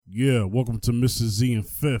Yeah, welcome to Mr. Z and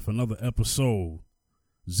Fifth, another episode.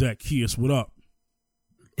 Zacchaeus, what up?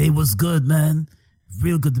 Hey, what's good, man?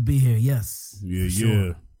 Real good to be here, yes.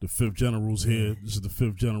 Yeah. The Fifth General's here. This is the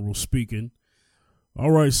Fifth General speaking.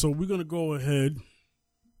 All right, so we're going to go ahead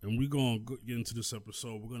and we're going to get into this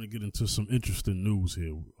episode. We're going to get into some interesting news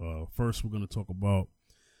here. First, we're going to talk about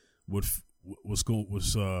what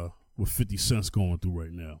 50 Cent's going through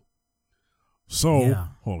right now. So,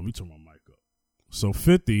 hold on, let me turn my mic up. So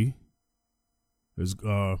 50 is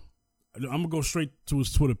I'm gonna go straight to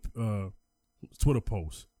his Twitter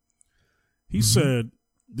post. He said,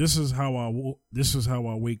 "This is how I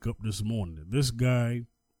wake up this morning. This guy,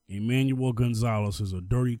 Emmanuel Gonzalez, is a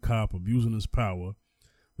dirty cop abusing his power.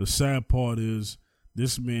 The sad part is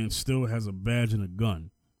this man still has a badge and a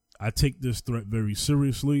gun. I take this threat very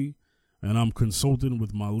seriously, and I'm consulting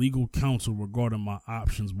with my legal counsel regarding my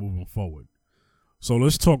options moving forward." So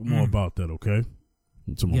let's talk more about that, okay?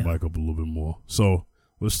 Turn my mic up a little bit more. So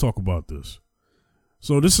let's talk about this.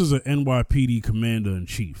 So this is an NYPD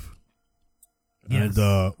commander-in-chief. Yes.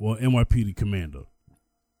 And, NYPD commander.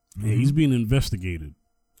 And he's being investigated.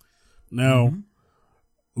 Now,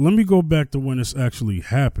 let me go back to when this actually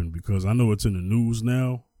happened, because I know it's in the news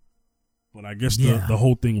now. But I guess the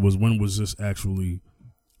whole thing was, when was this actually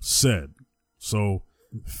said? So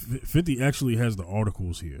 50 actually has the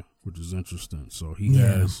articles here, which is interesting. So he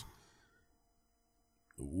has,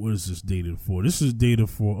 what is this dated for? This is dated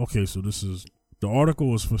for, okay, so this is, the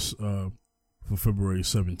article is for February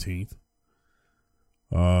 17th.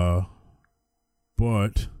 But,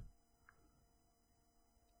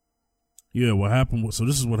 yeah, what happened, so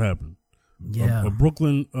this is what happened. Yeah. A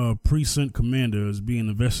Brooklyn precinct commander is being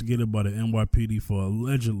investigated by the NYPD for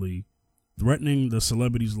allegedly threatening the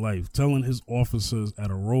celebrity's life, telling his officers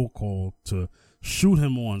at a roll call to shoot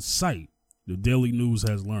him on sight, the Daily News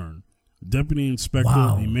has learned. Deputy Inspector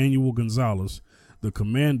Emmanuel Gonzalez, the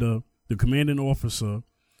commanding officer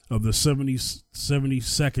of the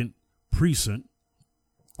 72nd Precinct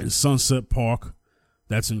in Sunset Park,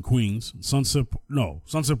 that's in Queens. Sunset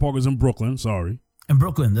Park is in Brooklyn, sorry. In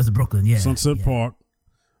Brooklyn, that's Brooklyn, yeah. Sunset Park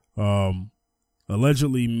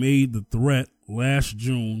allegedly made the threat last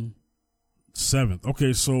June 7th.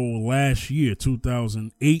 Okay, so last year,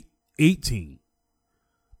 2018,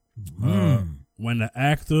 when the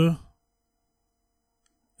actor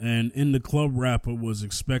and In the Club rapper was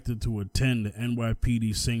expected to attend the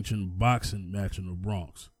NYPD sanctioned boxing match in the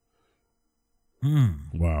Bronx.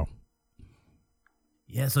 Wow.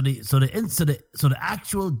 Yeah, so the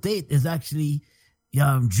actual date is actually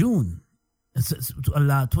June. It's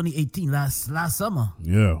 2018, last summer.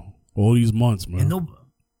 Yeah, all these months, man. And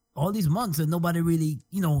all these months, and nobody really,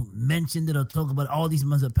 mentioned it or talked about all these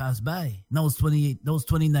months that passed by. Now it's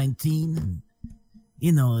 2019, and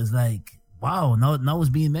it's like, wow, now it's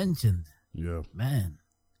being mentioned. Yeah, man.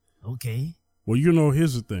 Okay. Well,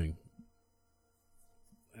 here's the thing,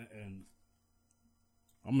 and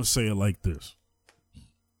I'm gonna say it like this.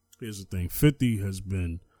 Here's the thing: 50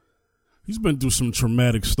 he's been through some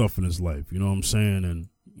traumatic stuff in his life. You know what I'm saying? And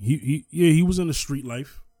he was in the street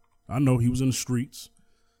life. I know he was in the streets.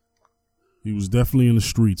 He was definitely in the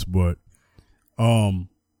streets, but, the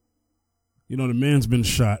man's been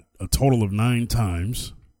shot a total of 9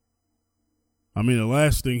 times. I mean, the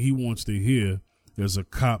last thing he wants to hear is a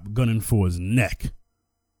cop gunning for his neck,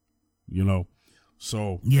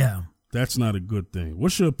 So, yeah, that's not a good thing.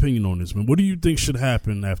 What's your opinion on this, man? What do you think should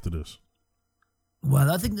happen after this? Well,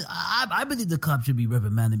 I think I believe the cop should be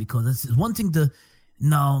reprimanded, because it's one thing to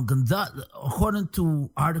now according to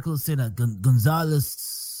articles say that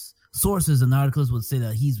Gonzalez sources and articles would say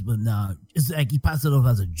that he's been it's like he passed it off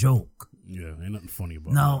as a joke. Yeah, ain't nothing funny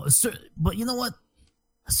about that. But you know what?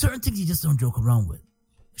 Certain things you just don't joke around with.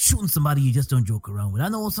 Shooting somebody you just don't joke around with. I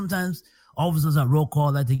know sometimes officers at roll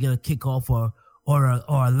call like to get a kick off or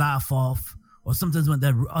a laugh off, or sometimes when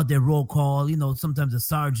they're at their roll call, sometimes a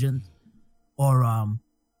sergeant or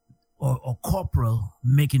corporal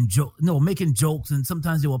making jokes, and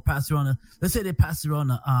sometimes they will pass around let's say they pass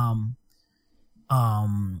around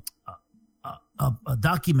a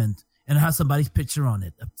document and it has somebody's picture on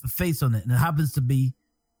it, a face on it, and it happens to be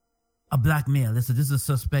a black male. They say, this is a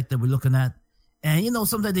suspect that we're looking at. And,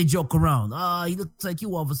 sometimes they joke around. He looks like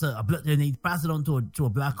you, officer. And they pass it on to a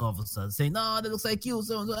black officer, saying, no, that looks like you.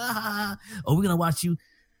 So, or we're going to watch you.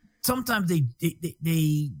 Sometimes they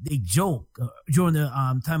joke during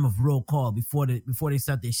the time of roll call before they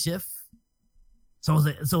start their shift. So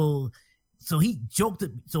he joked.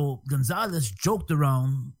 So Gonzalez joked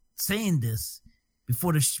around saying this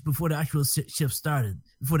before the actual shift started,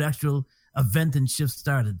 before the actual event and shift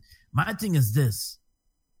started. My thing is this: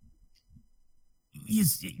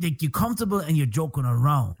 like you're comfortable and you're joking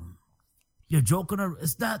around. You're joking around.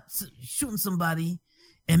 It's not shooting somebody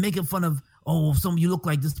and making fun of, you look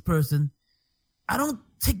like this person. I don't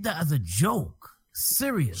take that as a joke.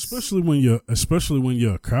 Serious. Especially when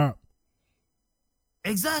you're a cop.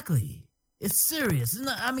 Exactly. It's serious. It's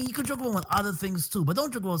not, I mean, you can joke about other things too, but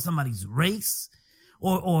don't joke about somebody's race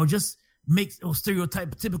or just make a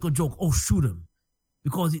stereotypical joke. Oh, shoot him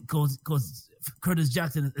because Curtis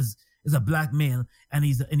Jackson is a black man and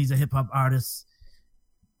he's a hip hop artist.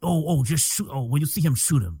 Just shoot. Oh, when you see him,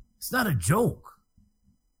 shoot him. It's not a joke.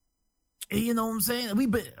 You know what I'm saying? We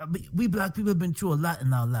black people have been through a lot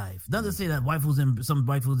in our life. Not to say that some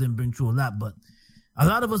white folks didn't been through a lot, but a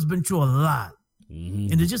lot of us been through a lot.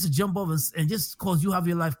 Mm-hmm. And it's just to jump over and just cause you have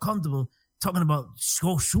your life comfortable talking about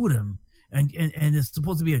go shoot him and it's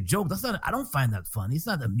supposed to be a joke. That's not. I don't find that funny. It's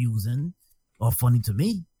not amusing or funny to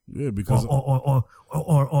me. Yeah, because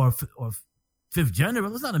or fifth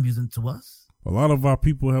general. It's not amusing to us. A lot of our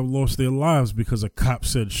people have lost their lives because a cop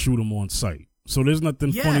said shoot them on sight. So there's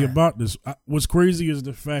nothing funny about this. What's crazy is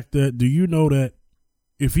the fact that, do you know that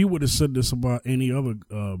if he would have said this about any other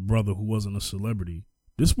brother who wasn't a celebrity,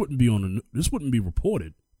 this wouldn't be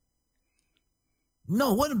reported.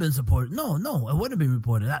 No, it wouldn't have been supported. No, it wouldn't have been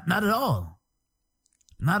reported. Not at all.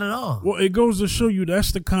 Not at all. Well, it goes to show you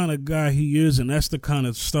that's the kind of guy he is, and that's the kind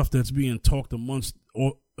of stuff that's being talked amongst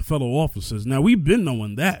fellow officers. Now, we've been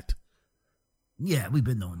knowing that. Yeah, we've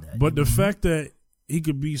been knowing that. But the fact that he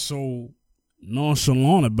could be so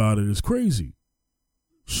nonchalant about it is crazy.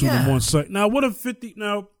 Shoot him on sight. Now, what if 50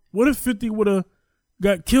 would have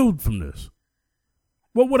got killed from this?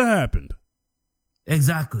 What would have happened?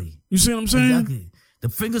 Exactly. You see what I'm saying? Exactly. The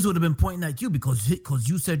fingers would have been pointing at you because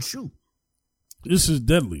you said shoot. This is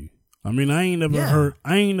deadly. I mean, I ain't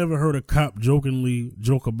never heard a cop jokingly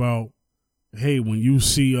joke about, hey, when you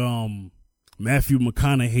see Matthew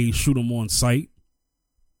McConaughey, shoot him on sight.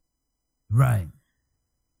 Right.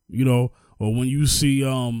 You know, or when you see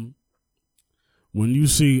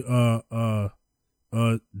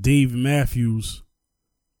Dave Matthews,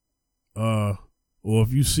 or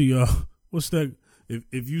if you see what's that?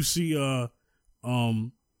 If you see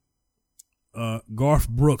Garth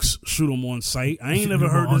Brooks, shoot him on sight. I ain't never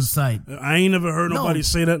heard this. Sight. I ain't never heard nobody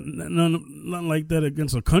say that, nothing like that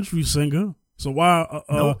against a country singer. So why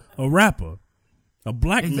a rapper, a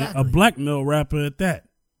black male rapper at that?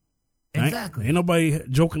 Exactly. Ain't nobody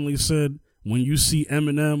jokingly said when you see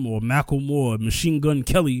Eminem or Macklemore or Machine Gun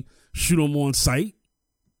Kelly, shoot him on sight.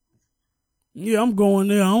 Yeah, I'm going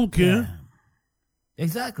there. I don't care. Yeah.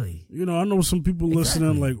 Exactly. You know, I know some people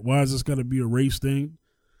listening like, why is this got to be a race thing?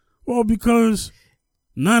 Well, because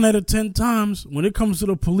 9 out of 10 times when it comes to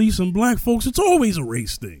the police and black folks, it's always a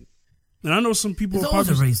race thing. And I know some people it's always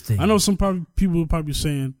a race thing. I know some people are probably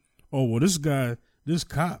saying, oh, well, this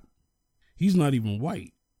cop, he's not even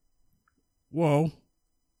white. Well,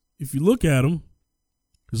 if you look at him,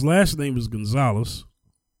 his last name is Gonzalez.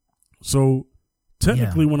 So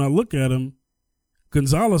technically, when I look at him,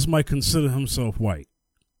 Gonzalez might consider himself white.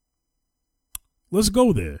 Let's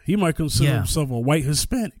go there. He might consider himself a white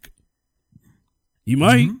Hispanic. He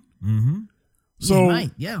might. Mm-hmm. So, he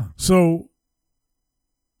might, yeah. So,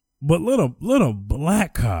 but let a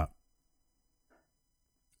black cop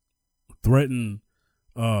threaten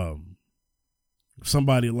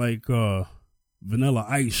somebody like Vanilla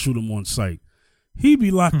Ice, shoot him on sight. He'd be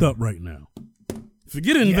locked up right now.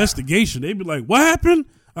 Forget an investigation. They'd be like, what happened?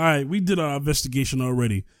 All right, we did our investigation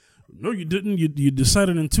already. No, you didn't. You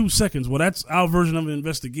decided in 2 seconds. Well, that's our version of an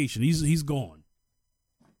investigation. He's gone.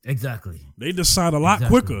 Exactly. They decide a lot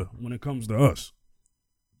quicker when it comes to us.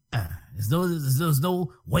 There's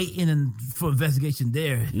no waiting for investigation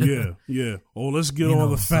there. Yeah. Oh, let's get all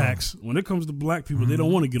the facts. When it comes to black people, they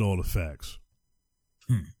don't want to get all the facts.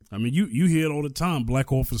 I mean, you hear it all the time.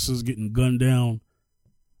 Black officers getting gunned down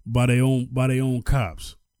by their own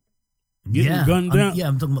cops. Getting gunned down.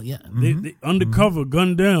 I'm talking about They undercover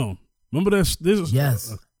gunned down. Remember that?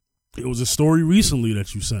 Yes. It was a story recently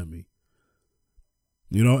that you sent me.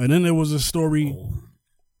 You know, and then there was a story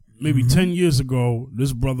maybe 10 years ago.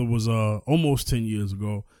 This brother was almost 10 years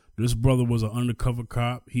ago. This brother was an undercover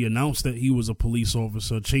cop. He announced that he was a police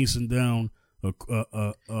officer chasing down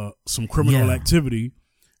some criminal activity,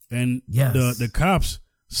 and the cops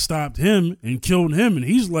stopped him and killed him. And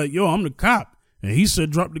he's like, "Yo, I'm the cop." And he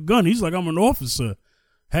said, "Drop the gun." He's like, "I'm an officer."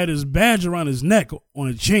 Had his badge around his neck on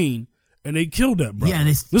a chain, and they killed that brother. Yeah,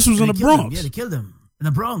 this was in the Bronx. Yeah, they killed him in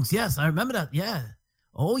the Bronx. Yes, I remember that. Yeah.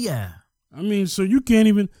 Oh yeah. I mean, so you can't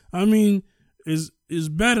even. I mean, is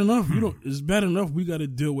bad enough. It's bad enough. We got to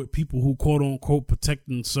deal with people who quote unquote protect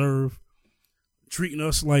and serve, treating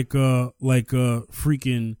us like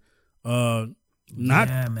freaking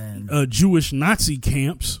Jewish Nazi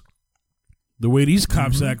camps. The way these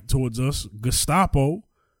cops act towards us, Gestapo,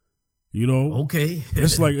 you know. Okay.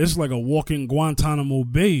 it's like a walking Guantanamo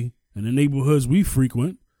Bay in the neighborhoods we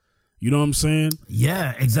frequent. You know what I'm saying?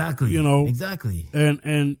 Yeah, exactly. You know, exactly.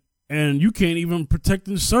 And you can't even protect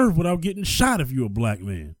and serve without getting shot if you're a black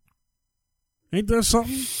man. Ain't that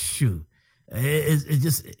something? Shoot. It's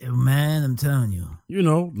just, man, I'm telling you. You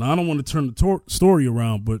know, now I don't want to turn the story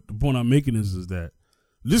around, but the point I'm making is that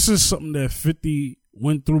this is something that 50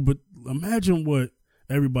 went through, but imagine what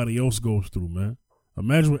everybody else goes through, man.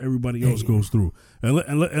 Imagine what everybody else goes through.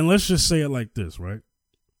 And let's just say it like this, right?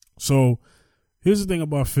 So here's the thing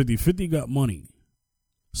about 50. 50 got money.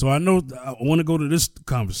 So I know I want to go to this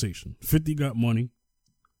conversation. 50 got money.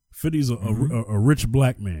 50's a rich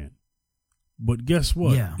black man. But guess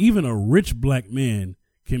what? Yeah. Even a rich black man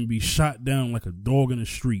can be shot down like a dog in the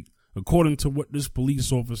street, according to what this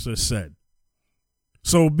police officer said.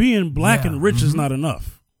 So being black and rich is not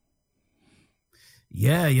enough.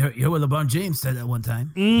 Yeah, you're what LeBron James said at one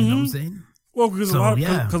time. You know what I'm saying? Well, because a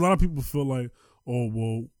lot of people feel like, oh,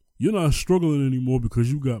 well, you're not struggling anymore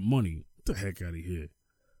because you got money. Get the heck out of here.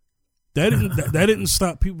 That didn't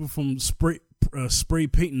stop people from spray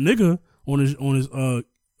painting nigga on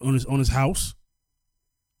his house.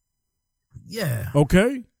 Yeah.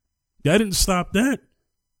 Okay. That didn't stop that.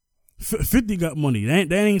 50 got money.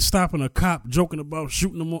 That ain't stopping a cop joking about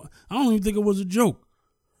shooting them. I don't even think it was a joke.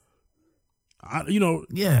 Yeah.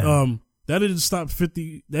 That didn't stop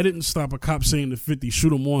 50. That didn't stop a cop saying to 50,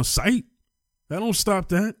 shoot him on sight. That don't stop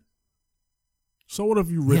that. So what if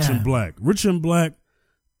you rich and black? Rich and black,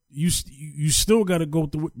 you still got to go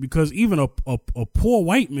through it, because even a poor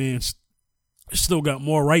white man still got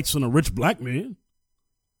more rights than a rich black man.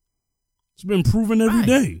 It's been proven every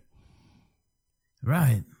day.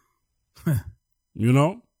 Right. You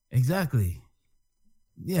know? Exactly.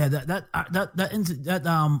 Yeah,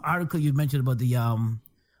 that article you mentioned about the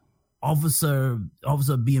officer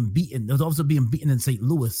being beaten. There was an officer being beaten in St.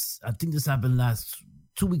 Louis. I think this happened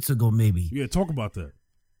 2 weeks ago, maybe. Yeah, talk about that.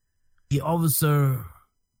 The officer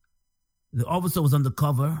was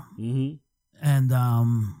undercover, and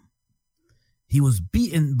he was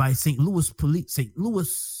beaten by St. Louis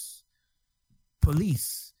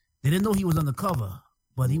police. They didn't know he was undercover,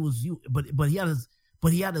 but he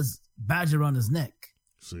had his badge around his neck.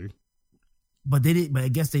 See, but they didn't. But I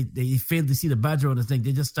guess they failed to see the badge around his neck.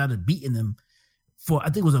 They just started beating him for,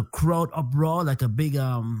 I think it was a crowd uproar, like a big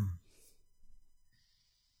and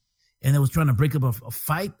it was trying to break up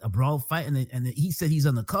a brawl fight, and he said he's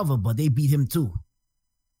undercover, but they beat him too.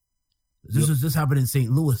 This happened in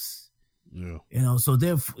St. Louis. Yeah, so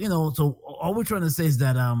so all we're trying to say is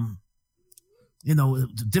that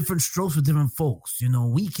different strokes for different folks.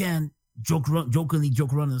 We can't jokingly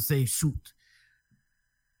joke around and say shoot,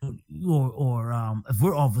 or if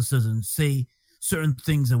we're officers and say certain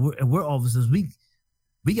things, and we're officers, we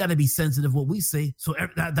got to be sensitive what we say. So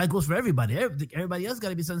that goes for everybody. Everybody else got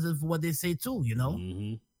to be sensitive for what they say too.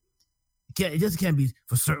 It just can't be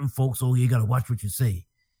for certain folks. Oh, you got to watch what you say.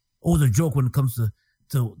 Oh, the joke when it comes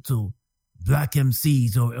to black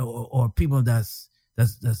MCs or people that's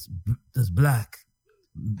black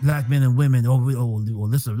men and women.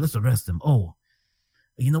 Let's arrest him. Oh,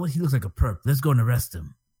 you know what? He looks like a perp. Let's go and arrest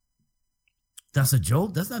him. That's a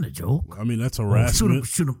joke. That's not a joke. I mean, that's harassment.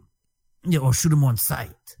 Shoot him. Yeah, or shoot him on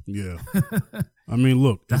sight. Yeah. I mean,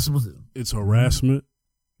 look, it's it's harassment.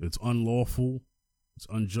 It's unlawful. It's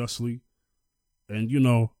unjustly. And,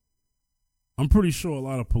 I'm pretty sure a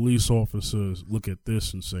lot of police officers look at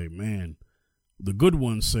this and say, man, the good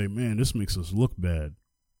ones say, man, this makes us look bad.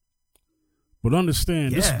 But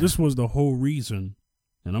understand, this was the whole reason,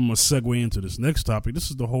 and I'm going to segue into this next topic.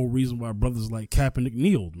 This is the whole reason why brothers like Kaepernick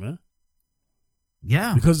kneeled, man.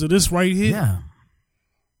 Yeah. Because of this right here.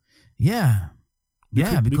 Yeah.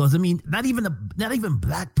 Yeah. Because I mean, not even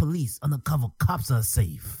black police undercover cops are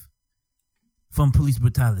safe from police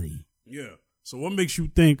brutality. Yeah. So what makes you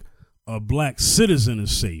think a black citizen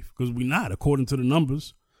is safe? Because we're not, according to the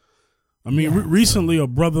numbers. I mean, recently a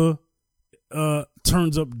brother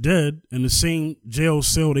turns up dead in the same jail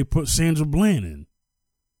cell they put Sandra Bland in.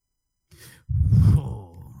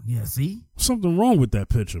 Oh, yeah, see? Something wrong with that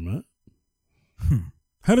picture, man.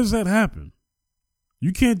 How does that happen?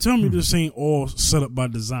 You can't tell me this ain't all set up by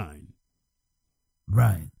design.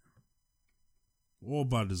 Right. All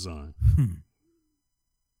by design.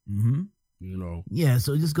 Yeah,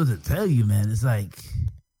 so it just goes to tell you, man, it's like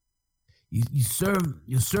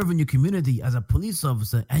you're serving your community as a police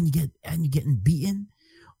officer, and you're getting beaten,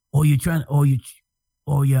 or you're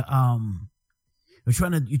you're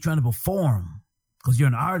trying to perform because you're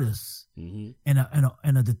an artist,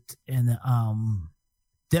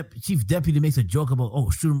 chief deputy makes a joke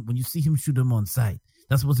about shoot him when you see him, shoot him on sight.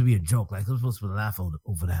 That's supposed to be a joke, like I'm supposed to laugh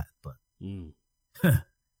over that, but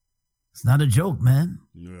it's not a joke, man.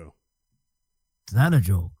 Yeah, it's not a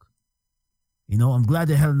joke. You know, I'm glad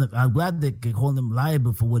they hold him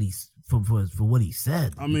liable for what for what he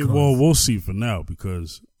said. I mean, well, we'll see for now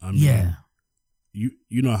because I mean,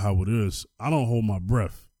 you know how it is. I don't hold my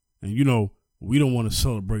breath, and you know we don't want to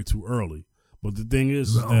celebrate too early. But the thing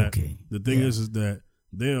is that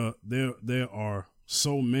there are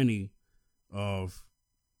so many of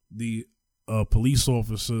the police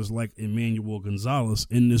officers like Emmanuel Gonzalez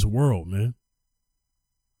in this world, man.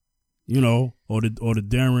 You know, or the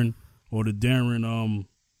Darren or the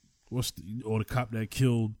cop that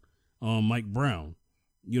killed Mike Brown.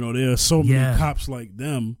 You know, there are so many cops like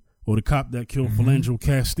them, or the cop that killed Philando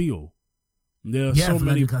Castile. There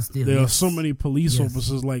are so many police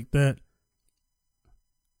officers like that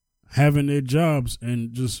having their jobs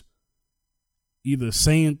and just either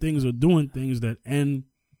saying things or doing things that end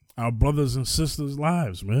our brothers and sisters'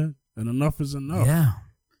 lives, man. And enough is enough.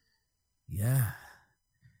 Yeah.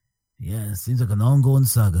 It seems like an ongoing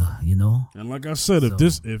saga, you know. And like I said,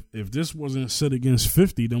 if this wasn't set against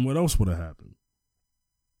 50, then what else would have happened?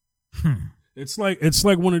 It's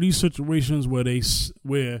like one of these situations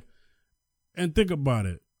where and think about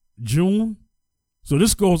it, June. So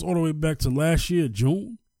this goes all the way back to last year,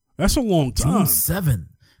 June. That's a long time. June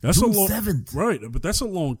 7th. Right, but that's a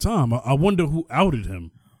long time. I wonder who outed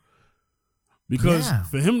him. Because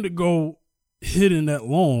for him to go hidden that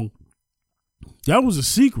long, that was a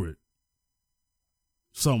secret.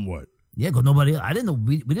 Somewhat. Yeah, because nobody, I didn't know,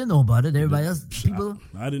 we didn't know about it. Everybody else, people.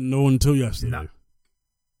 I didn't know until yesterday. No.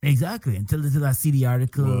 Exactly, until I see the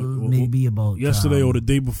article maybe about. Yesterday or the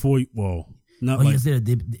day before, well, not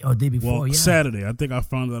yesterday or the day before, Saturday. I think I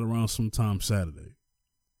found out around sometime Saturday.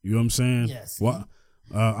 You know what I'm saying? Yes. Well,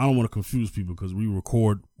 I don't want to confuse people because we're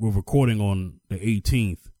recording on the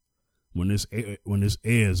 18th. When this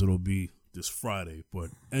airs, it'll be this Friday. But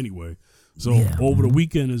anyway, so over the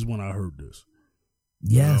weekend is when I heard this.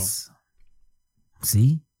 Yes. You know?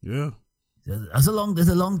 See? Yeah. There's a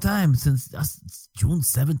long time since that's June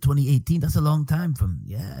 7, 2018. That's a long time from,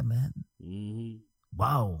 man. Mm-hmm.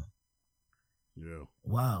 Wow. Yeah.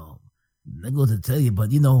 Wow. I go to tell you,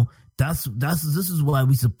 but you know, this is why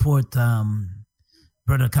we support Brother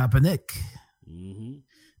Kaepernick. Mm-hmm.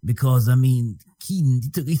 Because I mean, he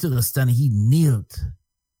took a stand and he kneeled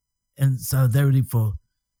in solidarity for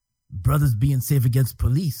brothers being safe against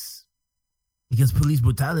police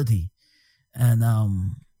brutality, and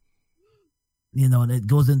you know, and it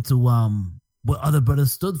goes into what other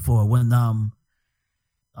brothers stood for when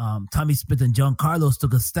Tommy Smith and John Carlos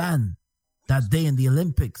took a stand that day in the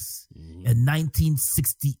Olympics in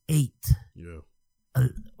 1968,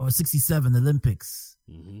 or 67 Olympics.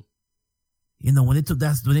 Mm-hmm. You know, when they put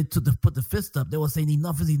the fist up, they were saying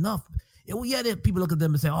enough is enough. People look at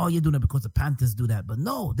them and say, "Oh, you're doing it because the Panthers do that," but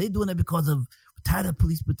no, they're doing it because of tired of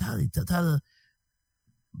police brutality, tired of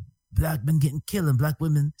black men getting killed and black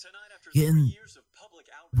women getting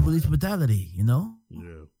police brutality. You know,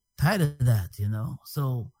 tired of that. You know,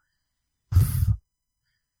 so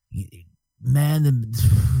man,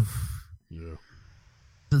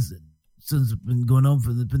 since it's been going on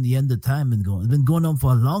been the end of time, it's been going on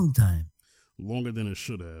for a long time. Longer than it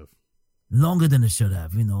should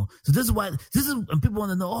have. You know. So this is and people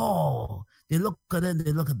want to know, they look at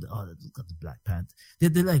the Black Panthers.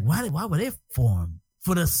 They're like, why were they formed?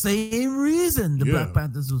 For the same reason the Black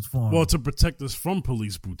Panthers was formed. Well, to protect us from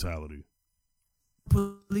police brutality.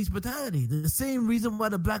 The same reason why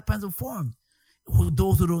the Black Panthers were formed.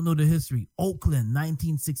 Those who don't know the history, Oakland,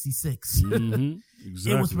 1966. Mm-hmm.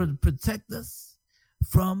 Exactly. It was to protect us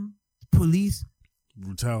from police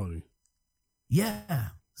brutality.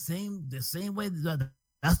 Yeah, the same way.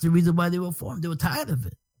 That's the reason why they were formed. They were tired of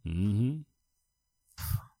it. Mm-hmm.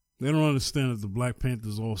 They don't understand that the Black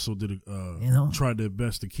Panthers also tried their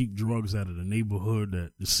best to keep drugs out of the neighborhood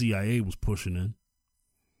that the CIA was pushing in.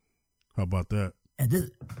 How about that? And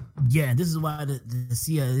this is why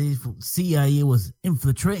the CIA was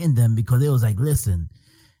infiltrating them, because they was like, listen,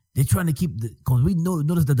 they're trying to keep because we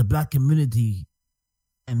noticed that the black community,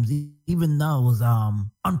 and even now, was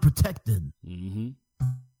unprotected. Mm-hmm.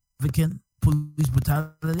 Police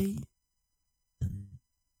brutality.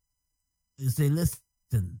 They say, listen,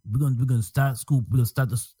 we're gonna start school. We're gonna start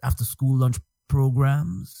the after school lunch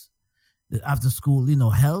programs, the after school,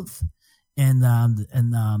 health, and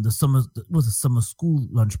the summer school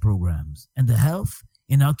lunch programs, and the health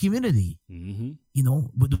in our community. Mm-hmm.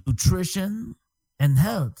 With the nutrition and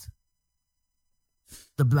held,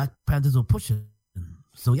 the Black Panthers were pushing.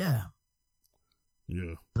 So yeah.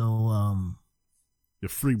 Yeah. So the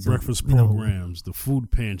free breakfast programs, the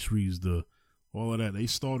food pantries, all of that. They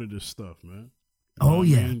started this stuff, man. Oh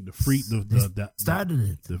yeah. Man? The free started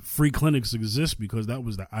it. The free clinics exist because that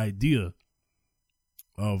was the idea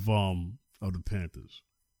of the Panthers.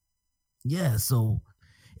 Yeah, so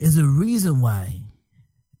there's a reason why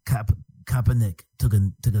Kaepernick took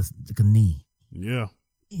a knee. Yeah.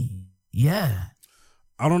 Yeah.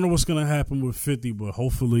 I don't know what's gonna happen with 50, but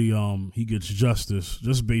hopefully he gets justice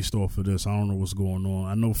just based off of this. I don't know what's going on.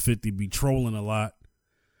 I know 50 be trolling a lot,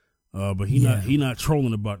 but he not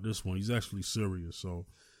trolling about this one. He's actually serious. So,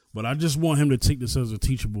 but I just want him to take this as a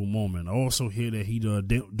teachable moment. I also hear that he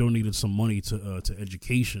donated some money to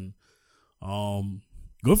education.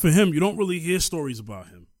 Good for him. You don't really hear stories about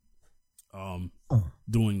him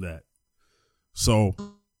doing that. So,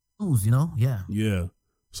 yeah.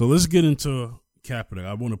 So let's get into Kaepernick.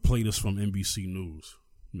 I want to play this from NBC News.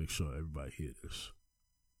 Make sure everybody hear this.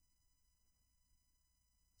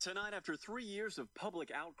 Tonight, after 3 years of public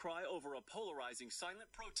outcry over a polarizing silent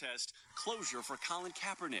protest, closure for Colin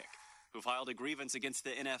Kaepernick, who filed a grievance against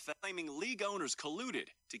the NFL, claiming league owners colluded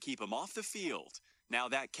to keep him off the field. Now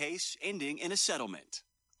that case ending in a settlement.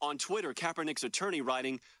 On Twitter, Kaepernick's attorney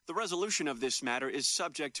writing, "The resolution of this matter is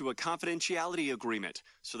subject to a confidentiality agreement,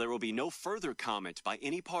 so there will be no further comment by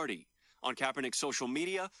any party." On Kaepernick's social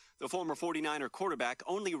media, the former 49er quarterback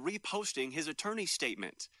only reposting his attorney's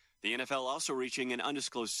statement. The NFL also reaching an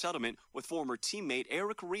undisclosed settlement with former teammate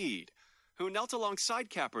Eric Reid, who knelt alongside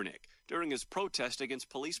Kaepernick during his protest against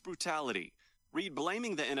police brutality. Reid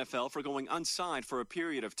blaming the NFL for going unsigned for a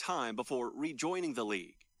period of time before rejoining the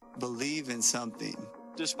league. Believe in something.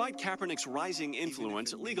 Despite Kaepernick's rising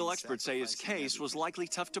influence, legal experts say his case was likely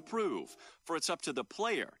tough to prove, for it's up to the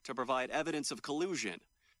player to provide evidence of collusion.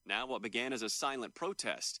 Now what began as a silent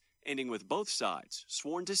protest, ending with both sides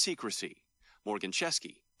sworn to secrecy. Morgan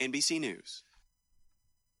Chesky, NBC News.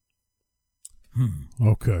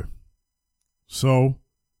 Okay. So,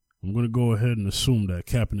 I'm going to go ahead and assume that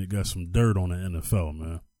Kaepernick got some dirt on the NFL,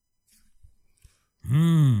 man.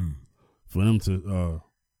 For them to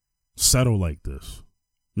settle like this.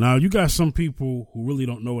 Now, you got some people who really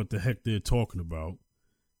don't know what the heck they're talking about,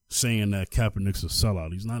 saying that Kaepernick's a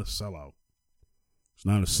sellout. He's not a sellout. He's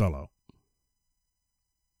not a sellout.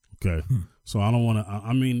 Okay. So I don't want to,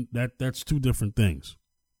 I mean, that's two different things.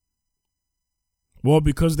 Well,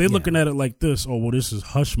 because they're looking at it like this. Oh, well, this is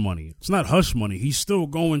hush money. It's not hush money. He's still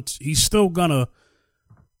gonna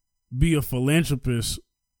be a philanthropist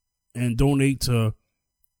and donate to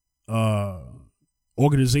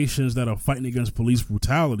organizations that are fighting against police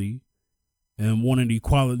brutality and wanting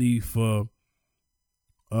equality for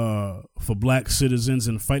black citizens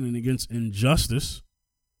and fighting against injustice.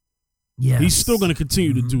 Yeah, he's still going to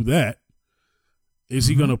continue to do that. Is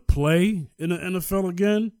he going to play in the NFL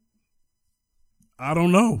again? I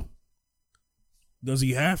don't know. Does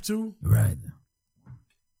he have to? Right.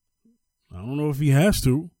 I don't know if he has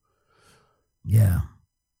to. Yeah.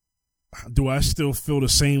 Do I still feel the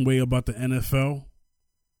same way about the NFL?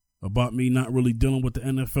 About me not really dealing with the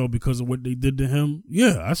NFL because of what they did to him?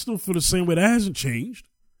 Yeah, I still feel the same way. That hasn't changed.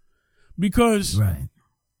 Because, let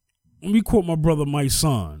me quote my brother Mike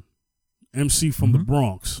Son, MC from the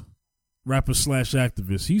Bronx, rapper /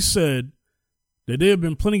 activist. He said that there have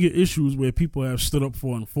been plenty of issues where people have stood up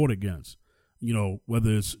for and fought against, you know,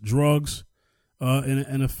 whether it's drugs in the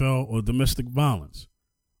NFL or domestic violence.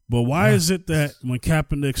 But why is it that when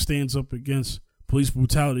Kaepernick stands up against police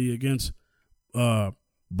brutality against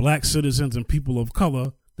black citizens and people of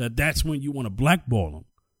color, that's when you want to blackball them?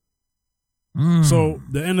 So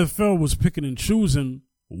the NFL was picking and choosing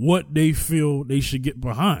what they feel they should get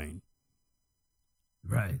behind.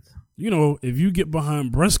 Right. You know, if you get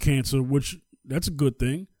behind breast cancer, which that's a good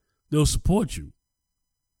thing, they'll support you.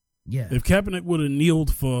 Yeah. If Kaepernick would have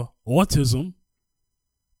kneeled for autism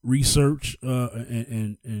research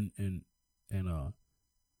and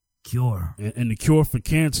cure and the cure for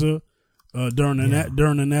cancer during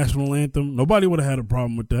the national anthem, nobody would have had a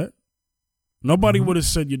problem with that. Nobody would have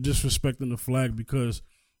said you're disrespecting the flag because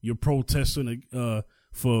you're protesting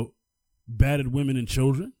for battered women and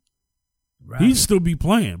children. Right. He'd still be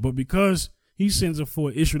playing, but because he sends up for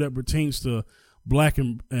an issue that pertains to black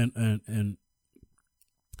and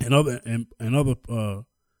other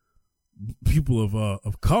people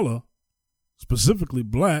of color, specifically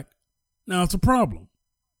black, now it's a problem.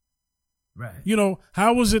 Right. You know,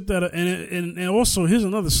 how was it that and also here's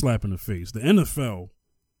another slap in the face. The NFL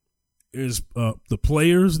is the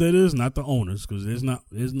players, that is, not the owners, because there's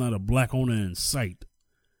not a black owner in sight.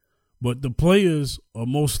 but the players are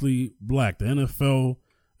mostly black. The NFL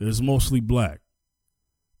is mostly black.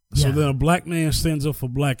 So then a black man stands up for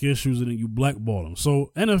black issues and then you blackball him.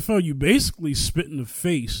 So NFL, you basically spit in the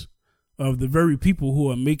face of the very people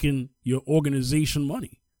who are making your organization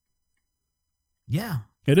money. Yeah.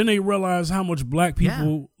 And then they realize how much black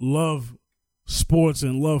people love sports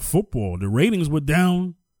and love football. The ratings were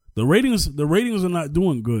down. The ratings are not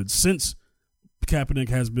doing good since Kaepernick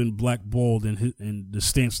has been blackballed in the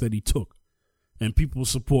stance that he took, and people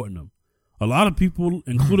supporting him. A lot of people,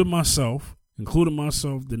 including myself,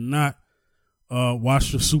 did not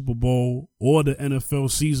watch the Super Bowl or the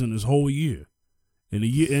NFL season this whole year, and the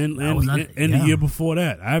year before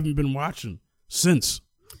that. I haven't been watching since.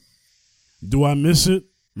 Do I miss it?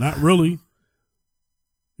 Not really.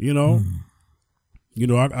 You know,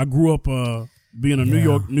 I grew up being a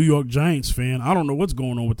New York Giants fan. I don't know what's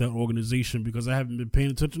going on with that organization because I haven't been paying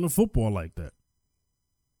attention to football like that.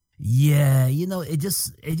 Yeah, it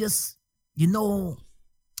just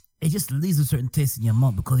leaves a certain taste in your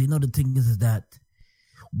mouth because the thing is that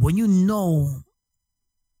when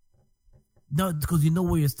because you know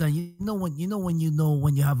where you're standing. When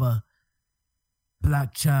you have a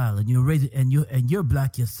black child and you're raised and you're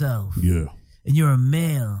black yourself. Yeah. And you're a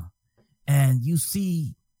male and you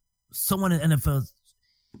see someone in NFL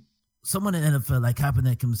like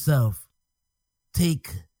Kaepernick himself take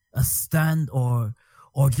a stand or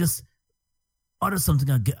just utter something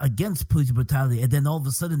against police brutality, and then all of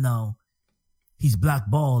a sudden now he's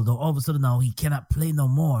blackballed, or all of a sudden now he cannot play no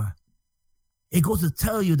more. It goes to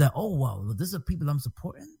tell you that, oh wow, these are people I'm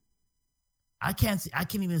supporting. I can't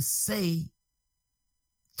even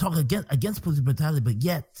talk against police brutality, but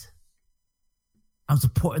yet I'm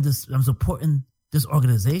supporting this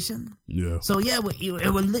organization. Yeah. So yeah,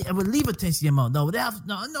 it will leave a taste in your mouth. No, they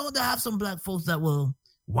have some black folks that will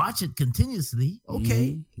watch it continuously.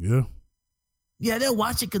 Okay. Mm-hmm. Yeah. Yeah, they'll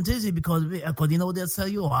watch it continuously because they'll tell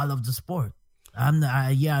you, oh, I love the sport. I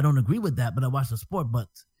don't agree with that, but I watch the sport. But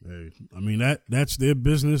hey, I mean that's their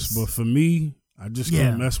business. But for me, I just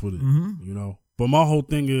can't mess with it. Mm-hmm. But my whole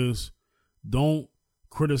thing is, don't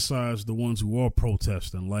criticize the ones who are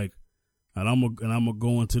protesting. Like, and I'm gonna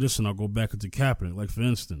go into this, and I'll go back into Kaepernick. Like, for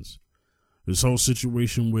instance, this whole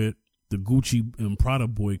situation with the Gucci and Prada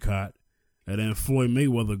boycott, and then Floyd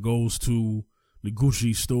Mayweather goes to the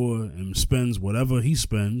Gucci store and spends whatever he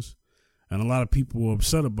spends, and a lot of people are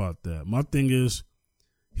upset about that. My thing is,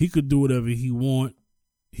 he could do whatever he want.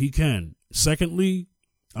 He can. Secondly,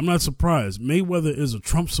 I'm not surprised. Mayweather is a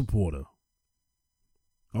Trump supporter.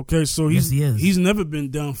 Okay, so he's never been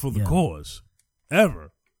down for the cause,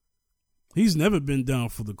 ever. He's never been down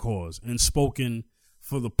for the cause and spoken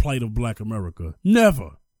for the plight of Black America.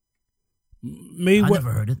 Never. I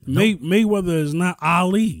never heard it. Nope. Mayweather is not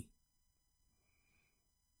Ali.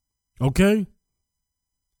 Okay?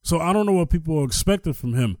 So I don't know what people are expecting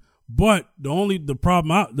from him. But the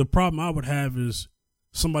problem I would have is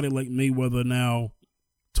somebody like Mayweather now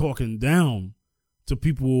talking down to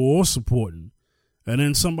people who are supporting. And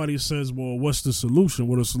then somebody says, well, what's the solution?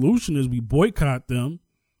 Well, the solution is we boycott them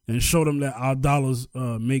and show them that our dollars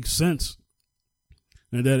make sense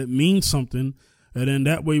and that it means something. And then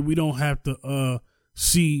that way we don't have to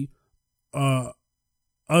see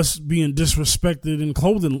us being disrespected in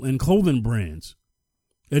clothing brands.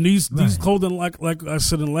 And these clothing, like I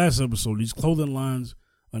said in the last episode, these clothing lines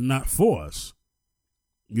are not for us.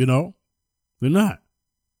 They're not.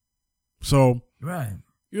 So,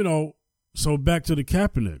 so back to the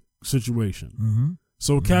Kaepernick situation. Mm-hmm.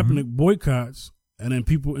 So Kaepernick boycotts, and then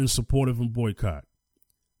people in support of him boycott.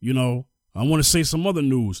 I want to say some other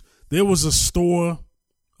news. There was a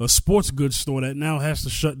sports goods store that now has to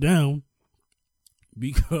shut down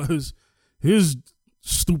because his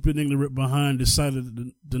stupid, ignorant behind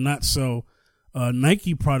decided to not sell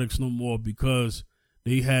Nike products no more because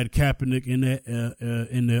they had Kaepernick in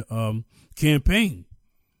their campaign,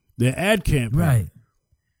 their ad campaign. Right.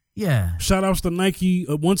 Yeah. Shout outs to Nike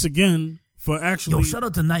once again for actually. Shout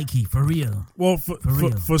out to Nike for real. Well,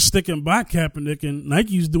 for sticking by Kaepernick, and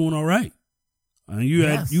Nike's doing all right. You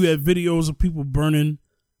had videos of people burning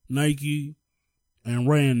Nike and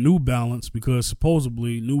wearing New Balance because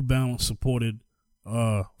supposedly New Balance supported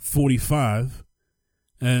 45,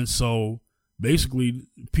 and so basically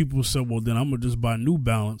people said, well, then I'm gonna just buy New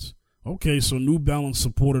Balance. Okay, so New Balance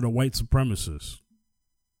supported a white supremacist.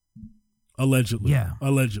 Allegedly. Yeah.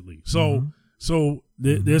 Allegedly. So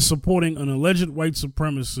they're supporting an alleged white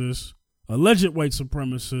supremacist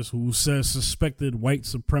who says suspected white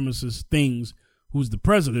supremacist things, who's the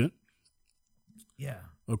president. Yeah.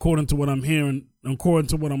 According to what I'm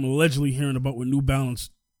allegedly hearing about when New Balance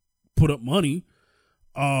put up money.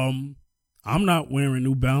 I'm not wearing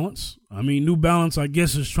New Balance. I mean, New Balance, I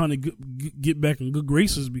guess, is trying to get back in good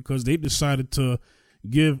graces because they decided to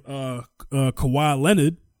give Kawhi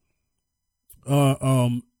Leonard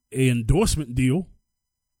an endorsement deal.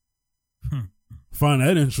 Find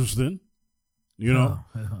that interesting, you know.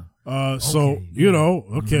 So okay, you know,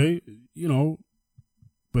 okay, you know.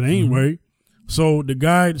 But anyway, so the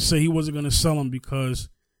guy said he wasn't going to sell him because,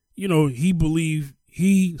 you know, he believed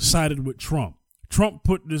he sided with Trump. Trump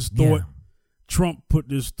put this thought. Trump put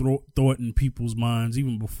this thought in people's minds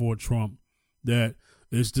even before Trump that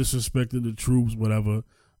it's disrespecting the troops, whatever,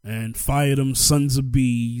 and fire them sons of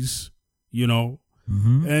bees, you know.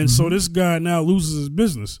 And so this guy now loses his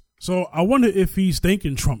business. So I wonder if he's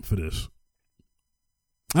thanking Trump for this.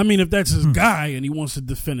 I mean, if that's his guy and he wants to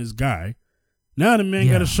defend his guy, now the man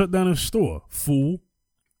got to shut down his store, fool.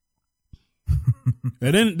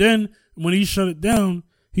 And then when he shut it down,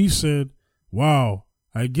 he said, wow,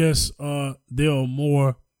 I guess there are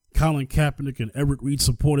more Colin Kaepernick and Eric Reid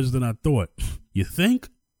supporters than I thought. You think?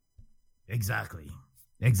 Exactly.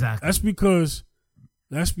 That's because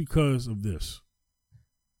of this.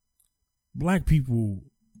 Black people,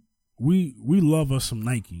 we love us some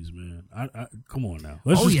Nikes, man. I come on now.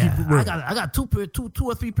 Let's just keep it real. I got two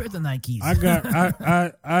or three pairs of Nikes.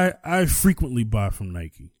 I frequently buy from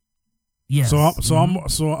Nike. Yes. So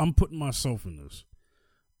I'm putting myself in this.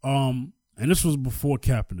 And this was before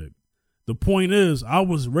Kaepernick. The point is, I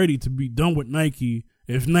was ready to be done with Nike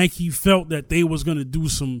if Nike felt that they was gonna do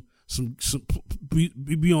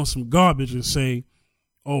be on some garbage and say,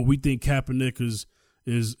 "Oh, we think Kaepernick is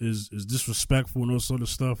disrespectful and all sort of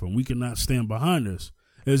stuff, and we cannot stand behind this."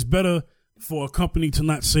 It's better for a company to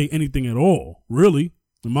not say anything at all, really,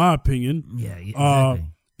 in my opinion. Yeah, exactly.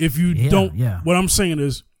 If you don't, what I'm saying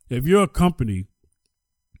is, if you're a company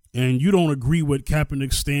and you don't agree with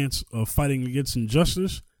Kaepernick's stance of fighting against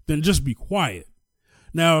injustice, then just be quiet.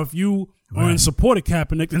 Now, if you are in support of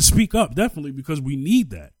Kaepernick, then speak up, definitely, because we need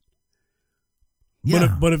that.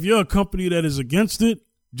 Yeah. But if you're a company that is against it,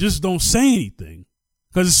 just don't say anything.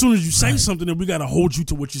 Because as soon as you say something, then we got to hold you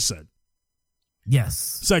to what you said.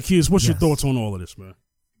 Yes. Zacchaeus, what's your thoughts on all of this, man?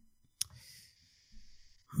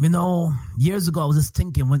 You know, years ago, I was just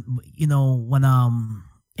thinking when in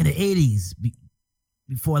the 80s,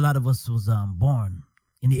 before a lot of us was born,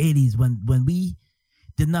 in the 80s, when we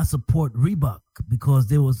did not support Reebok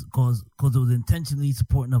because it was intentionally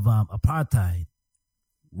supporting of apartheid.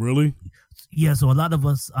 Really? Yeah, so a lot of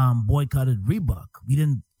us boycotted Reebok. We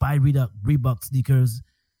didn't buy Reebok sneakers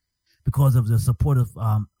because of the support of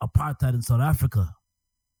apartheid in South Africa.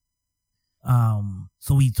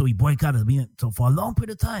 So we boycotted. So for a long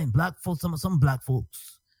period of time, black folks, some black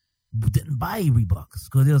folks didn't buy Reeboks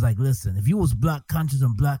because it was like, listen, if you was black conscious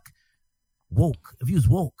and black woke, if you was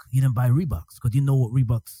woke, you didn't buy Reeboks because you know what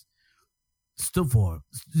Reeboks stood for.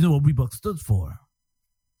 You know what Reebok stood for.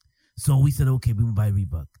 So we said, okay, we will buy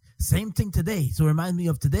Reebok. Same thing today. So it reminds me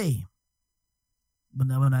of today.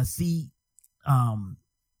 When I see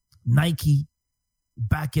Nike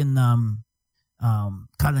back in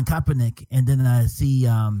Colin Kaepernick, and then I see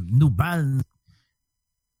New Balance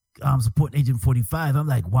supporting Agent 45, I'm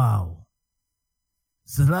like, wow.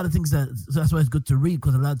 So a lot of things that's why it's good to read,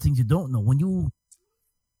 because a lot of things you don't know. When you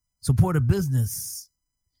support a business,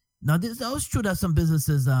 now this is true that some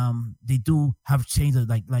businesses they do have changes,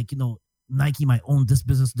 like Nike might own this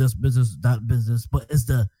business, that business, but it's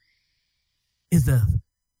the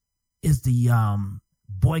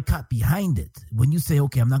boycott behind it. When you say,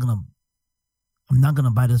 okay, I'm not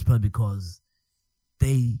gonna buy this product because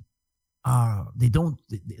they don't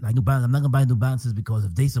like New Balance. I'm not gonna buy New Balances because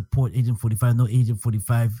if they support Agent 45, no, Agent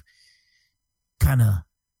 45 kind of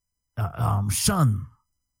shun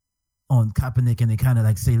on Kaepernick, and they kind of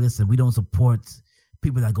like say, listen, we don't support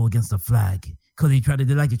people that go against the flag. Because they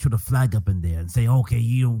like to throw the flag up in there and say, okay,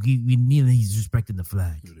 we need he's respecting the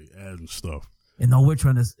flag. They add and stuff. And all we're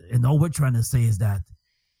trying to say is that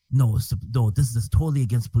no, this is totally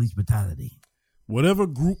against police brutality. Whatever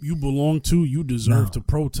group you belong to, you deserve to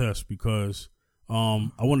protest, because I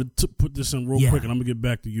want to put this in real quick, and I'm gonna get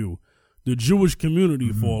back to you. The Jewish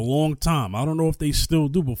community for a long time, I don't know if they still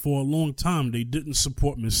do, but for a long time they didn't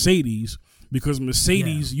support Mercedes because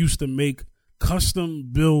Mercedes used to make custom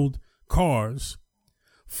build cars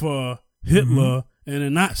for Hitler and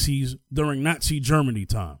the Nazis during Nazi Germany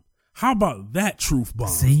time. How about that truth bomb?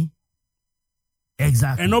 See?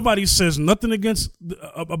 Exactly. And nobody says nothing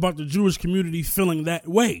about the Jewish community feeling that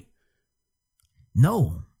way.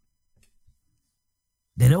 No.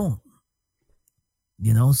 They don't.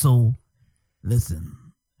 So listen,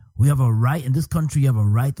 we have a right in this country, you have a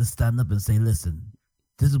right to stand up and say, listen,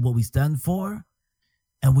 this is what we stand for.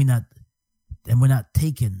 and we're not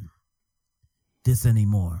taking this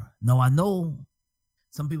anymore. Now I know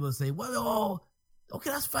some people say, well, okay,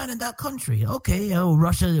 that's fine in that country. Okay,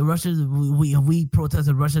 Russia, we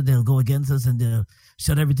protested Russia, they'll go against us and they'll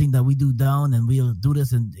shut everything that we do down, and we'll do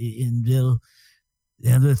this and they'll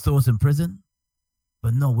throw us in prison.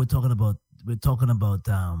 But no, we're talking about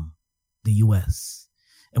the U.S.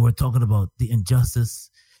 and we're talking about the injustice.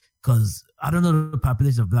 Because I don't know the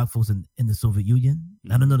population of black folks in the Soviet Union.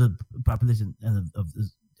 I don't know the population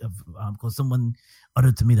because someone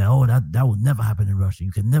uttered to me that that would never happen in Russia.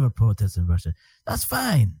 You can never protest in Russia. That's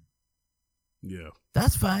fine. Yeah,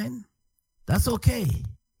 that's fine. That's okay.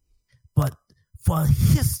 But for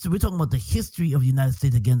history, we're talking about the history of the United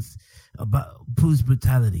States against police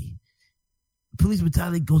brutality. Police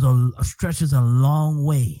brutality stretches a long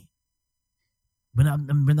way. We're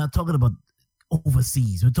not talking about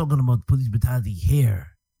overseas. We're talking about police brutality here.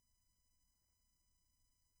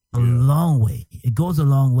 A long way. It goes a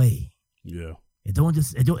long way. Yeah. It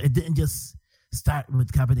didn't just start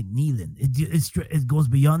with Kaepernick kneeling. It goes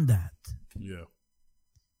beyond that. Yeah.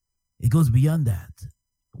 It goes beyond that.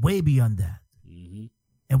 Way beyond that. Mm-hmm.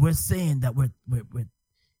 And we're saying that we're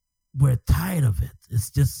tired of it.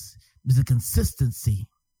 It's a consistency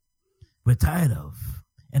we're tired of,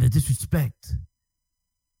 and the disrespect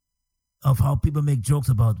of how people make jokes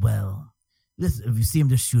about, well, listen, if you see him,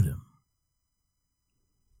 just shoot him.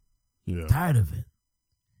 Yeah. Tired of it.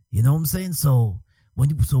 You know what I'm saying? So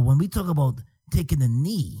when we talk about taking a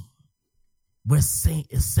knee, it's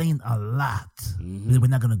saying a lot. Mm-hmm. We're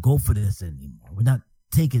not gonna go for this anymore. We're not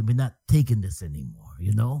taking this anymore,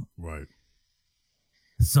 you know? Right.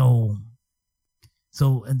 So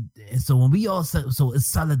when we all say, so it's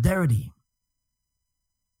solidarity.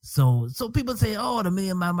 So people say, oh, the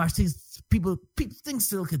Million Mile March, people things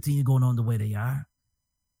still continue going on the way they are.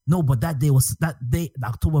 No, but that day,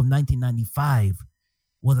 October of 1995,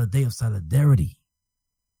 was a day of solidarity.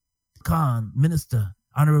 Khan,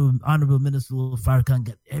 Honorable Minister Farrakhan,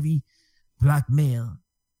 got every black male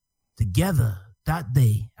together that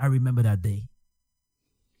day. I remember that day.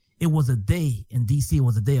 It was a day in D.C. It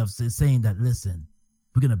was a day of saying that, listen,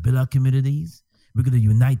 we're going to build our communities. We're going to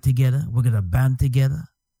unite together. We're going to band together.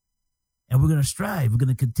 And we're going to strive. We're going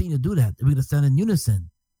to continue to do that. We're going to stand in unison.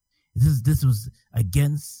 This was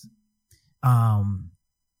against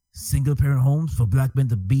single-parent homes, for black men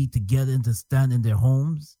to be together and to stand in their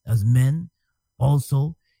homes as men.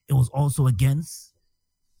 Also, it was also against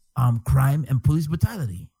crime and police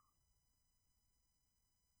brutality.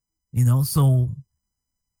 You know, so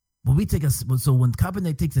when when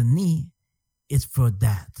Kaepernick takes a knee, it's for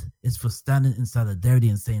that. It's for standing in solidarity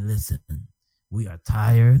and saying, listen, we are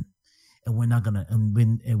tired, and we're not gonna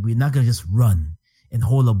just run and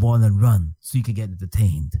hold a ball and run so you can get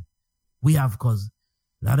detained. We have, because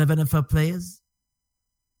a lot of NFL players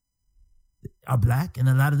are black, and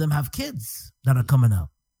a lot of them have kids that are coming up,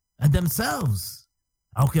 and themselves.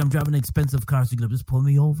 Okay, I'm driving an expensive car, so you're gonna just pull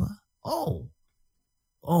me over? Or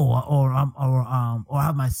I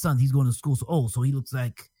have my son. He's going to school, so he looks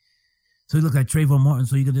like Trayvon Martin.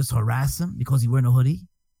 So you can just harass him because he's wearing a hoodie,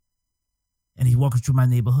 and he's walking through my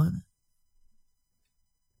neighborhood.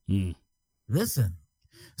 Listen,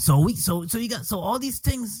 so all these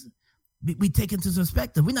things we take into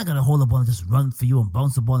perspective. We're not gonna hold a ball and just run for you and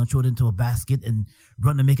bounce the ball and throw it into a basket and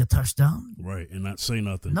run to make a touchdown. Right, and not say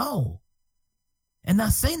nothing. No, and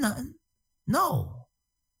not say nothing. No.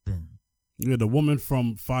 Yeah, the woman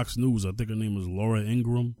from Fox News, I think her name was Laura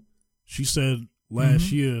Ingraham. She said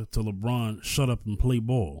last year to LeBron, "Shut up and play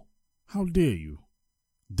ball." How dare you,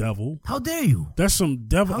 devil? How dare you? That's some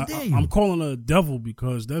devil. How dare you? I'm calling her a devil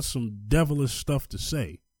because that's some devilish stuff to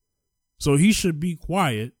say. So he should be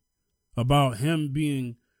quiet about him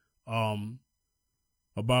being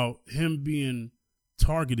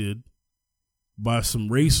targeted by some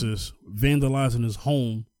racists vandalizing his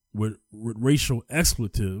home with racial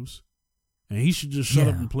expletives, and he should just shut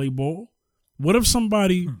up and play ball. What if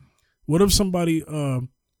somebody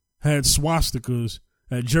had swastikas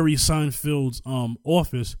at Jerry Seinfeld's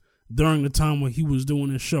office during the time when he was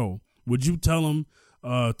doing his show? Would you tell him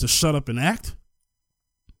to shut up and act?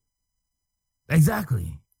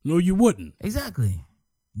 Exactly. No, you wouldn't. Exactly.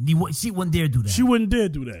 She wouldn't dare do that. She wouldn't dare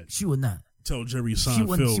do that. She would not. Tell Jerry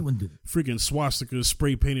Seinfeld she wouldn't do that. Freaking swastikas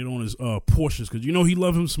spray painted on his Porsches, because you know he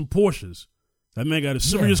love him some Porsches. That man got a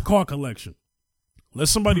serious car collection. Let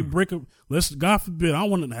somebody break up. God forbid, I don't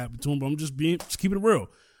want it to happen to him, but I'm just keeping it real.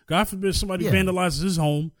 God forbid somebody vandalizes his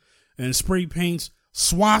home and spray paints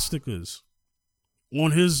swastikas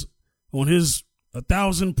on his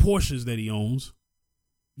 1,000 Porsches that he owns.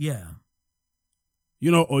 Yeah. You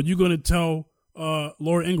know, are you gonna tell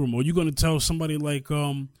Laura Ingraham? Are you going to tell somebody like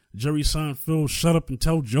Jerry Seinfeld, shut up and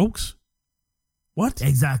tell jokes? What?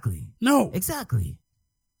 Exactly. No. Exactly.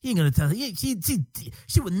 He ain't gonna tell her.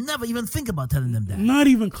 She would never even think about telling them that. Not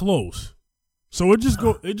even close. So it just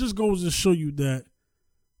goes to show you that,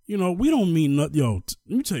 we don't mean nothing. Yo,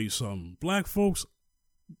 let me tell you something. Black folks,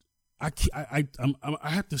 I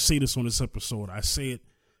have to say this on this episode. I've said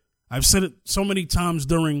it so many times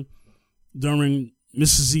during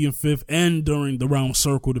Mrs. Z and Fifth and during the Round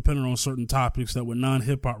Circle, depending on certain topics that were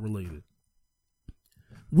non-hip hop related.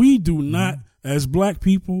 We do not, as black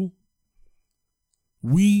people,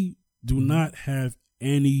 we do not have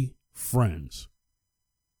any friends.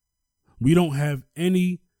 We don't have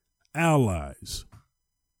any allies.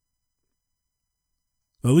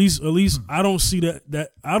 At least I don't see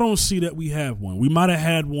that I don't see that we have one. We might have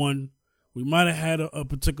had one. We might have had a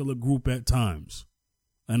particular group at times,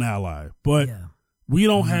 an ally, but we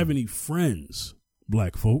don't have any friends,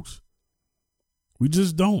 black folks. We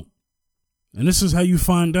just don't. And this is how you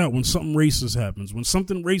find out when something racist happens. When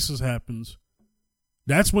something racist happens,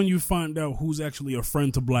 that's when you find out who's actually a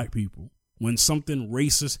friend to black people. When something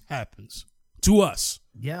racist happens to us.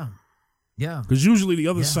 Yeah. Yeah. Because usually the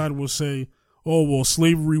other side will say, oh, well,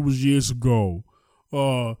 slavery was years ago.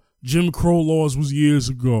 Jim Crow laws was years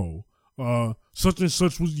ago. Such and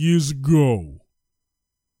such was years ago.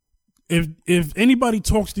 If anybody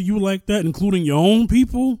talks to you like that, including your own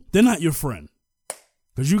people, they're not your friend.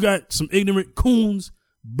 Because you got some ignorant coons,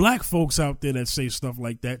 black folks out there that say stuff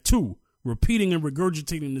like that too, repeating and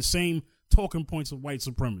regurgitating the same talking points of white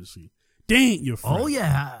supremacy. They ain't your friend. Oh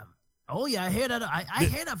yeah, I hear that. I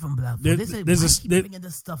hear that from black folks. They say, why keep bringing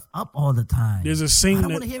this stuff up all the time? There's a saying I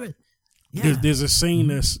don't want to hear it. Yeah. There's a saying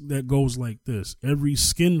that goes like this: every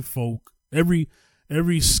skin folk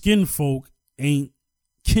ain't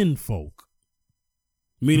kinfolk.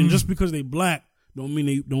 Meaning, just because they black don't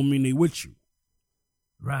mean they with you.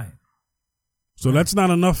 Right. So that's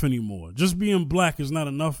not enough anymore. Just being black is not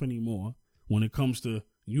enough anymore when it comes to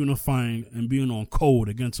unifying and being on code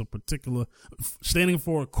against a particular, standing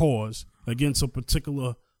for a cause against a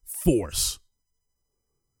particular force.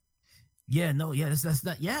 Yeah, no, yeah, that's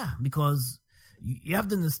not, yeah, because you have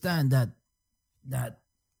to understand that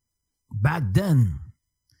back then,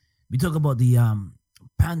 we talk about the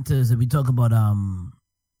Panthers and we talk about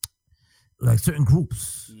like certain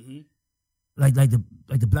groups, like the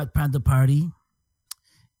Black Panther Party,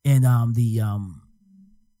 and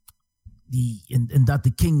Dr.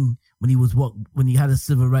 King when he had a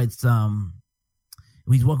civil rights when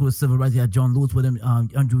he's working with civil rights, he had John Lewis with him,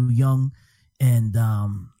 Andrew Young, and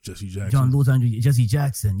Jesse Jackson. John Lewis, Jesse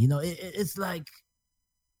Jackson. It's like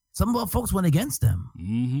some of our folks went against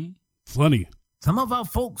them. Plenty. Some of our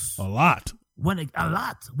folks a lot went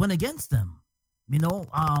against them.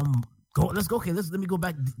 Let's go. Okay, let me go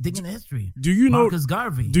back digging the history. Do you know Marcus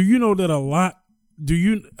Garvey? Do you know that a lot?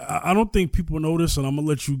 I don't think people know this, and I'm gonna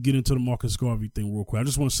let you get into the Marcus Garvey thing real quick. I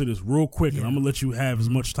just want to say this real quick, and I'm gonna let you have as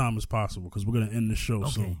much time as possible because we're gonna end the show.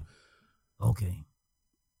 Okay.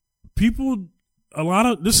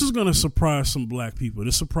 So, this is gonna surprise some black people.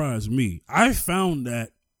 This surprised me. I found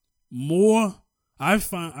that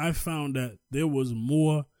there was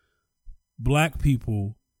more black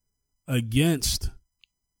people against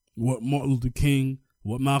what Martin Luther King,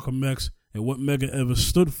 what Malcolm X, and what Medgar Evers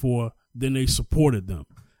stood for than they supported them.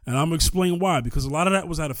 And I'm going to explain why, because a lot of that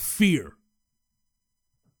was out of fear.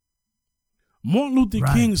 Martin Luther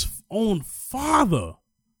King's own father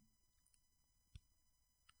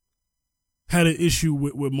had an issue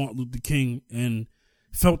with Martin Luther King and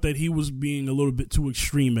felt that he was being a little bit too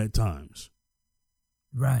extreme at times.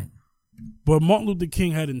 Right. But Martin Luther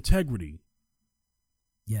King had integrity.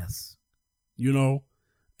 Yes.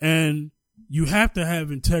 And you have to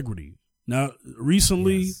have integrity. Now,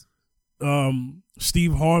 recently,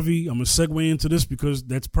 Steve Harvey, I'm going to segue into this because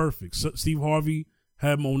that's perfect. Steve Harvey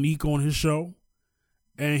had Monique on his show,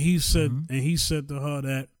 and he said to her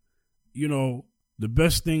that, the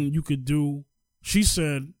best thing you could do, he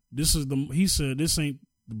said, this ain't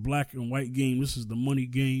the black and white game, this is the money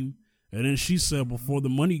game. And then she said, before the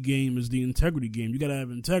money game is the integrity game. You got to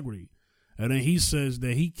have integrity. And then he says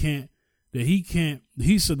that he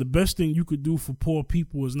said the best thing you could do for poor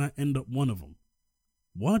people is not end up one of them.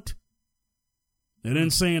 What? And then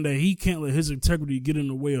saying that he can't let his integrity get in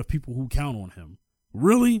the way of people who count on him.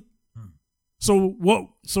 Really? So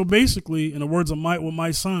basically, in the words of what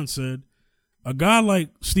my son said, a guy like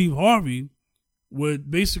Steve Harvey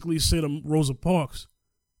would basically say to Rosa Parks,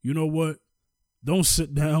 you know what? Don't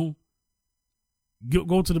sit down.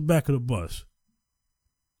 Go to the back of the bus.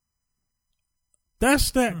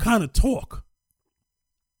 That's that kind of talk.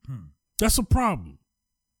 That's a problem.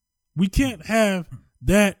 We can't have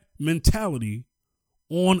that mentality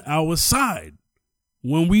on our side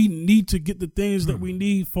when we need to get the things that we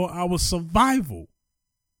need for our survival.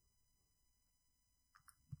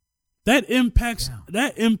 That impacts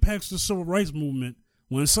the civil rights movement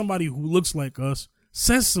when somebody who looks like us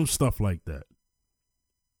says some stuff like that.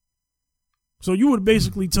 So you would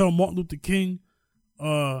basically tell Martin Luther King,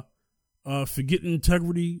 forget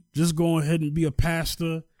integrity, just go ahead and be a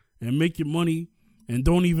pastor and make your money, and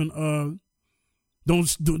don't even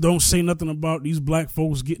don't say nothing about these black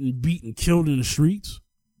folks getting beat and killed in the streets.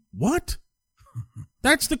 What?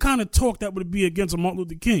 That's the kind of talk that would be against Martin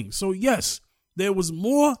Luther King. So yes, there was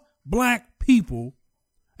more black people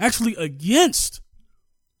actually against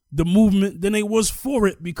the movement than they was for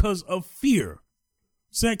it because of fear.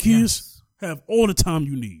 Zacchaeus, have all the time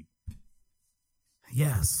you need.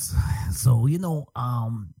 Yes. So,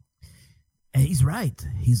 and he's right.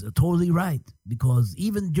 He's totally right. Because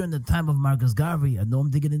even during the time of Marcus Garvey, I know I'm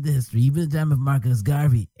digging into history, even the time of Marcus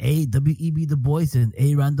Garvey, W.E.B. Du Bois and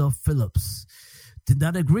A. Randolph Phillips did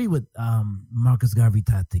not agree with Marcus Garvey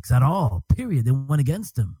tactics at all, period. They went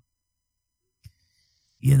against him.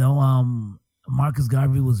 Marcus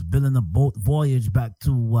Garvey was building a boat voyage back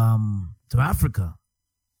to Africa.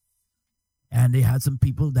 And they had some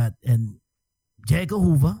people and J. Edgar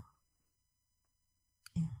Hoover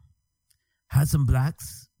had some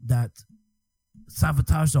blacks that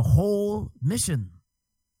sabotaged the whole mission,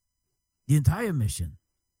 the entire mission.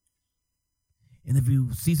 And if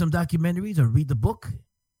you see some documentaries or read the book,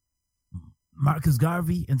 Marcus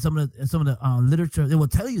Garvey and some of the literature, they will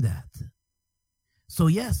tell you that. So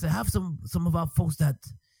yes, they have some of our folks that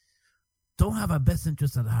don't have our best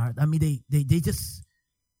interests at heart. I mean, they just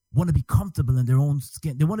want to be comfortable in their own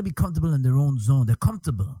skin. They want to be comfortable in their own zone. They're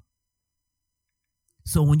comfortable.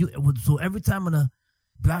 So every time when a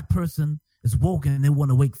black person is woke and they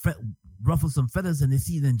want to ruffle some feathers and they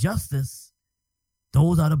see the injustice,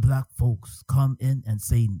 those are the black folks come in and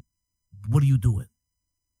say, "What are you doing?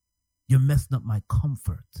 You're messing up my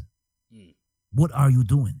comfort. What are you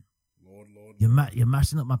doing? Lord. You're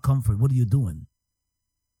mashing up my comfort. What are you doing?"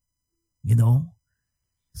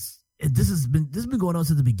 This has been going on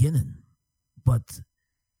since the beginning, but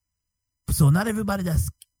so not everybody that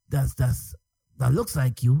looks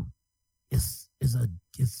like you is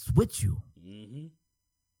with you. Mm-hmm.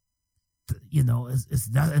 It's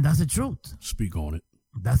that, and that's the truth. Speak on it.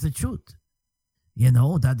 That's the truth.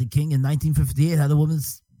 Dr. King in 1958 had a woman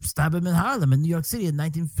stab him in Harlem, in New York City, in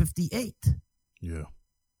 1958. Yeah,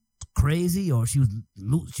 crazy, or she was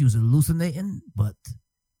hallucinating, but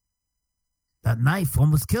that knife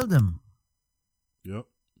almost killed him. Yep.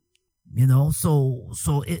 So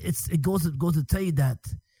it goes to tell you that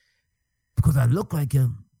because I look like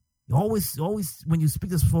him, you always when you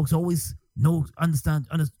speak to folks, always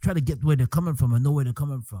try to get where they're coming from and know where they're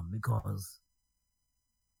coming from, because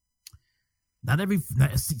I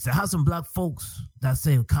have some black folks that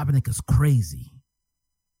say Kaepernick is crazy.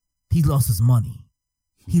 He lost his money.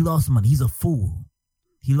 He lost money. He's a fool.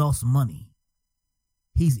 He lost money.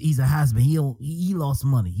 He's a has-been. He lost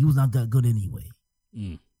money. He was not that good anyway.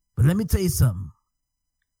 But let me tell you something.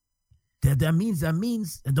 That means,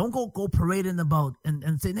 and don't go parading about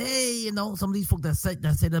and saying, hey, some of these folks that say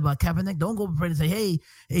that about Kaepernick, don't go parading and say,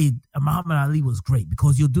 hey, Muhammad Ali was great,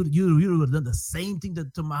 because you would have done the same thing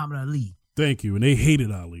to Muhammad Ali. Thank you. And they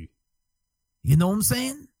hated Ali. You know what I'm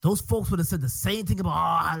saying? Those folks would have said the same thing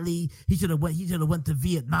about Ali. He should have went to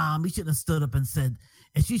Vietnam. He shouldn't have stood up and said,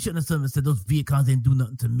 and she shouldn't have stood up and said those Viet Congs didn't do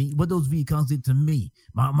nothing to me. What those Viet Congs did to me,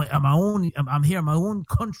 I'm here in my own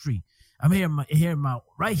country. I'm here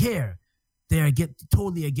right here. They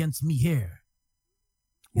totally against me here.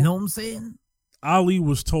 You know what I'm saying? Ali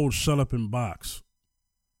was told shut up and box.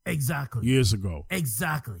 Exactly. Years ago.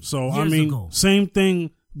 Exactly. So same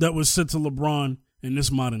thing that was said to LeBron in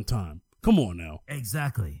this modern time. Come on now.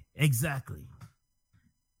 Exactly.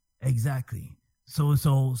 So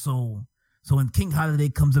when King Holiday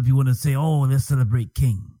comes up, you want to say, "Oh, let's celebrate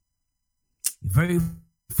King." Very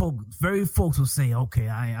folks will say, "Okay,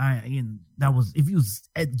 that was if you was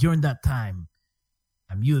during that time,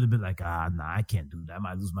 you would have been like, nah, I can't do that. I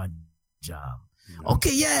might lose my job." Yeah.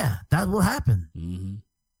 Okay, yeah, that will happen. Mm-hmm.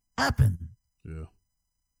 Happen. Yeah.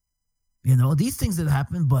 These things that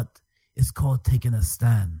happen, but it's called taking a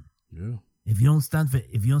stand. Yeah. If you don't stand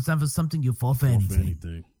for something, you fall for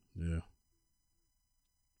anything. Yeah.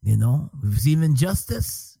 If you see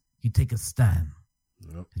injustice, you take a stand.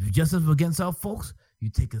 Yep. If you justice against our folks, you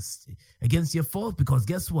take against your folks, because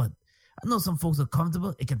guess what? I know some folks are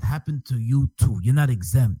comfortable. It can happen to you too. You're not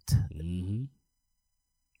exempt. Mm-hmm.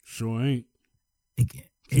 Sure ain't.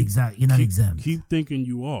 Exactly. You're not exempt. Keep thinking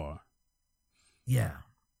you are. Yeah.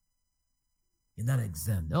 You're not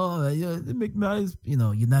exempt. Oh, yeah, they make nice.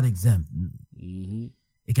 You're not exempt. Mm-hmm.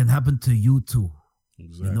 It can happen to you too.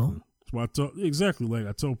 Exactly. You know? That's why exactly like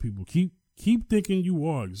I tell people, keep thinking you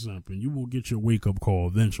are exempt, and you will get your wake up call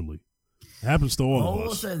eventually. It happens to all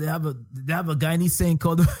of us. They have a guy in East saying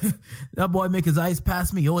called that boy make his eyes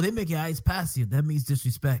pass me. Oh, they make your eyes pass you. That means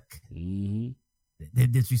disrespect. Mm-hmm. They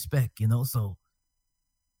disrespect, so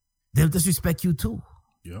they'll disrespect you too.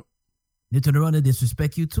 Yep. They turn around and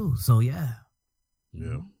disrespect you too. So yeah.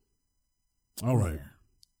 Yeah. All right.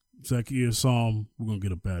 Zacchaeus, we're gonna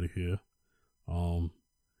get up out of here.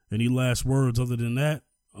 Any last words other than that?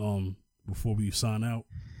 Before we sign out?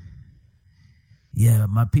 Yeah,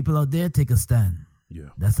 my people out there, take a stand. Yeah.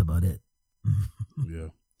 That's about it. Yeah.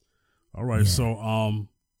 All right. Yeah. So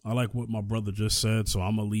I like what my brother just said, so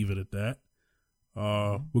I'm gonna leave it at that.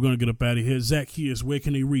 We're gonna get up out of here. Zacchaeus, where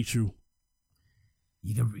can they reach you?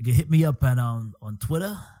 You can hit me up on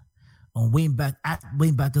Twitter, on Wayne at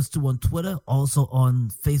Wayne Backus 2 on Twitter, also on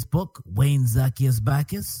Facebook, Wayne Zacchaeus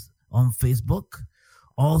Backus on Facebook,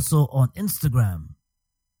 also on Instagram,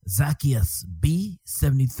 Zacchaeus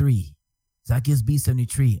B73. Zacchaeus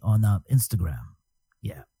B73 on Instagram.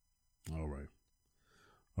 Yeah. All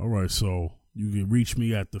right. So you can reach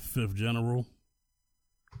me at the Fifth General.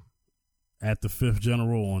 At the Fifth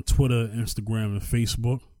General on Twitter, Instagram, and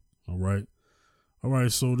Facebook. All right.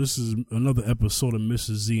 So this is another episode of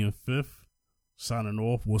Mrs. Z and Fifth. Signing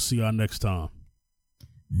off. We'll see y'all next time.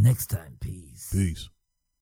 Next time. Peace. Peace.